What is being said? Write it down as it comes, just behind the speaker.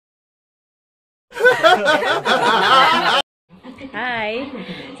Hi.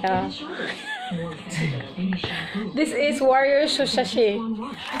 So, this is Warrior Susashi.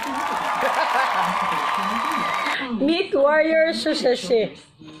 Meet Warrior Susashi.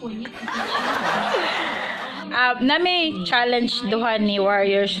 Nami challenge duha ni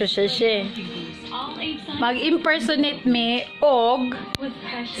Warrior Susashi. Mag-impersonate me og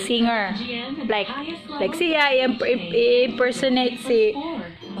singer. Like siya i-impersonate si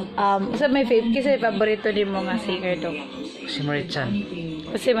sa may favorite kasi paborito din mo nga singer to. Si Marichan.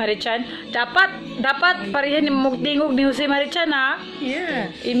 Si Marichan. Dapat parehan ni mugdingog ni Jose Marichan ha. Yeah.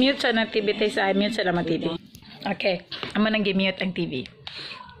 I-mute siya ng TV tayo sa i-mute siya naman TV. Okay. Amo nang gi-mute ang TV.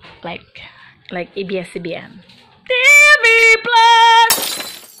 Like ABS-CBN. TV Plus!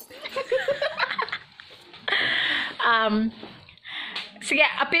 Sige,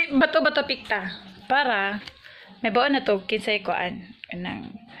 bato-bato pikta. Para, may baon na to, kinsay koan.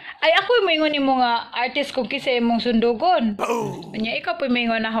 Ay, ako yung maingon mo nga artist kung kinsay mong sundugon. Kanya, ikaw po yung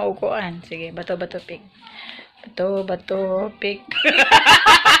maingon na haukuan. Sige, bato-bato pik. Bato-bato pik.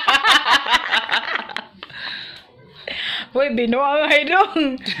 Uy, binuang ay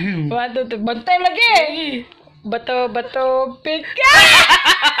dong. Bantay lagi. Bato-bato pik.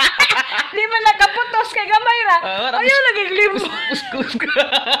 Di man nakaputos kay gamay ra. Ayaw lagi limos.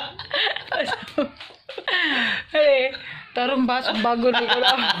 Hey, tarong bago ni ko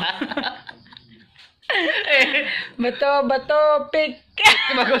lang. Bato-bato pik.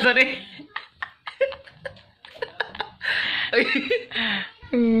 Bago sorry.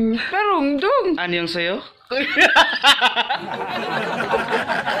 Tarong dong. Ano yung sayo?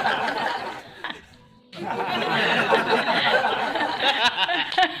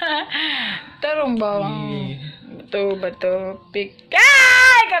 Tarong bawang. Bato pik.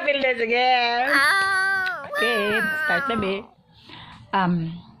 Ay, kapil na sige. Okay, start na be.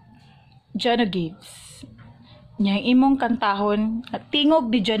 Jono Gibbs. Yang imong kantahon at tingog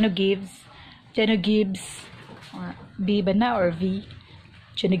ni Jono Gibbs. Jono Gibbs. B ba na or V?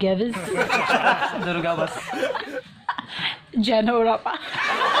 Jono Gibbs. Jono Gabas. Jono Rapa.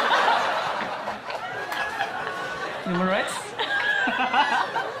 Human rights?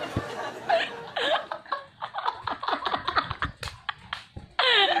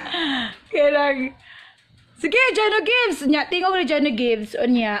 Kailang. Sige, Jono Gibbs. Nya, tingog ni Jono Gibbs. O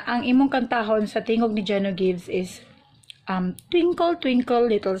niya, ang imong kantahon sa tingog ni Jono Gibbs is Twinkle, Twinkle,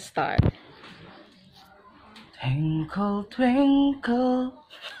 Little Star. Twinkle, twinkle,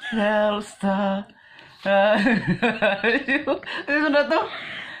 little star. Ano na to?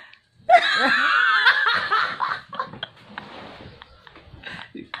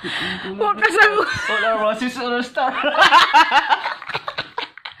 Huwag ka sa... All our roses, all our star.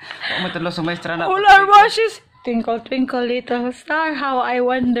 Matalo sa maestra na. All our wishes. Twinkle, twinkle, little star, how I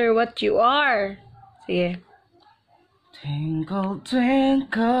wonder what you are. Sige. Twinkle,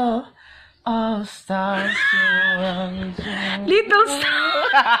 twinkle, all stars surround you. Little star.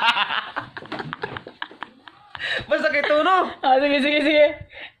 Basta kay tono. Sige.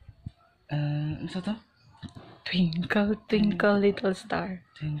 Ano sa to? Twinkle, twinkle, little star.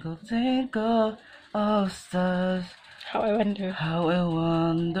 Twinkle, twinkle, all stars. How I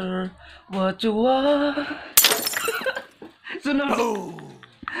wonder what you are. Sunod.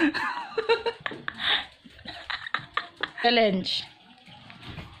 Challenge.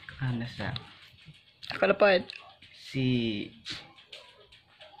 Ano siya? Ako lapad. Si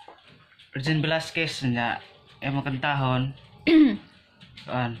Regine Velasquez niya ay makantahon.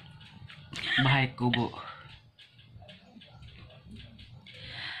 Behey kubo.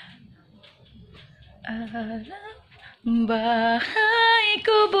 Bahay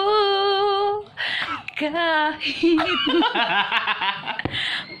kubo kahit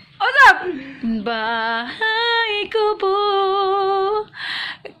Usap! Bahay kubo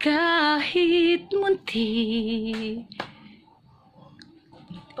kahit munti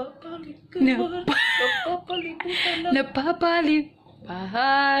napapalip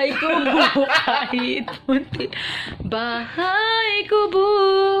bahay kubo kahit munti bahay kubo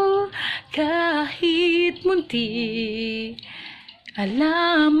kahit munti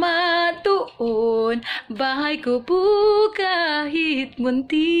alamat doon bahay kubo kahit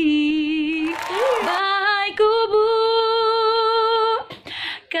munti bahay kubo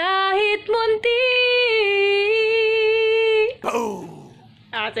kahit munti.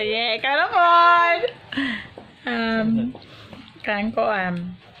 Sige, ikaw naman. Kan ko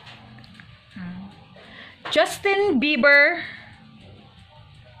Justin Bieber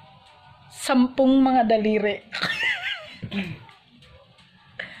 10 mga daliri.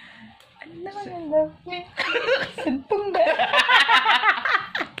 Ano naman 10 ba?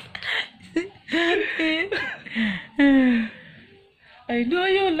 I know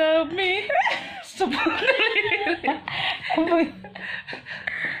you love me. Sampung daliri.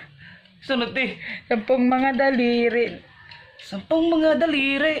 Sunod eh. Sampung mga daliri. Sampung mga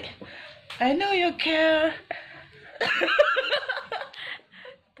daliri. I know you care.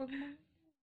 Pag